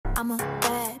I'm a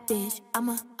bad bitch. I'm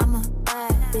a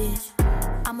bad bitch.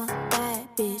 I'm a bad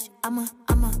bitch. I'm a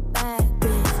bad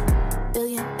bitch. $1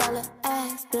 billion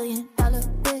ass, $1 billion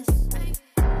wrist.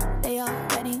 They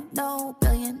already know $1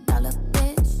 billion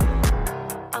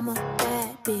bitch. I'm a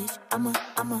bad bitch. I'm a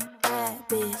bad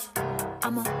bitch.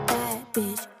 I'm a bad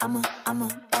bitch. I'm a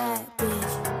bad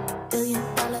bitch. $1 billion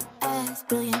ass, $1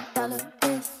 billion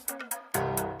wrist.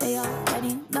 They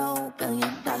already know $1 billion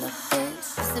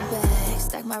bitch. It's the bag,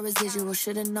 stack my residual,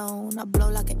 should've known. I blow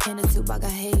like an inner tube, I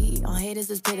got hate on haters,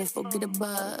 it's pitiful, get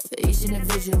above for each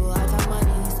individual. I got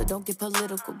money, so don't get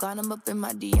political. Got them up in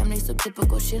my DM, they so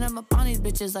typical. Shit, I'm up on these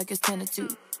bitches like it's 10 to 2.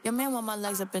 Your man want my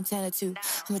legs up in 10 to 2.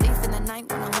 I'm a thief in the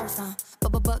night when I'm home some.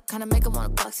 But kinda make him wanna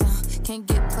buck some. Can't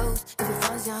get close if it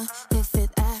funds young. Hit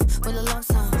Fifth Ave with a lump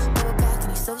sum. Double back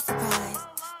and he's so surprised.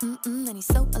 And he's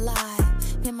so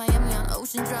alive. In Miami on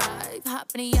Ocean Drive. Hop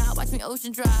in the yacht, watch me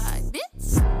ocean drive,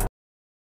 bitch.